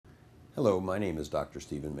Hello, my name is Dr.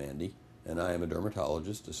 Stephen Mandy, and I am a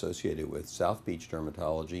dermatologist associated with South Beach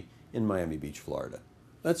Dermatology in Miami Beach, Florida.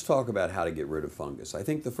 Let's talk about how to get rid of fungus. I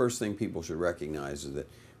think the first thing people should recognize is that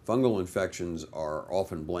fungal infections are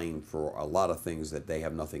often blamed for a lot of things that they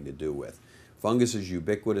have nothing to do with. Fungus is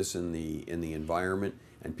ubiquitous in the environment,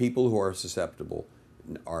 and people who are susceptible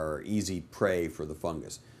are easy prey for the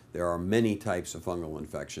fungus. There are many types of fungal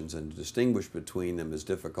infections, and to distinguish between them is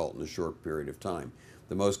difficult in a short period of time.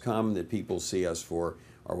 The most common that people see us for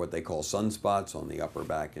are what they call sunspots on the upper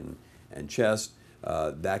back and chest.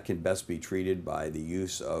 That can best be treated by the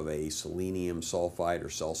use of a selenium sulfite or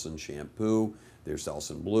Selsun shampoo. There's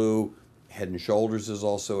Selsun Blue. Head and Shoulders is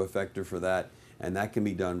also effective for that, and that can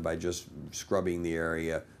be done by just scrubbing the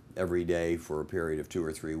area every day for a period of 2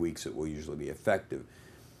 or 3 weeks. It will usually be effective.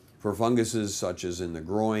 For funguses such as in the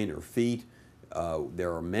groin or feet,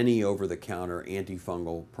 there are many over-the-counter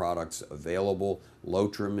antifungal products available.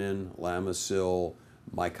 Lotrimin, Lamisil,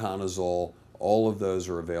 Miconazole, all of those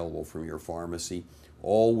are available from your pharmacy.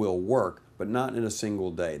 All will work, but not in a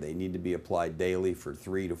single day. They need to be applied daily for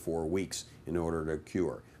 3 to 4 weeks in order to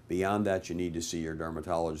cure. Beyond that, you need to see your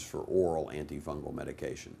dermatologist for oral antifungal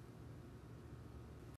medication.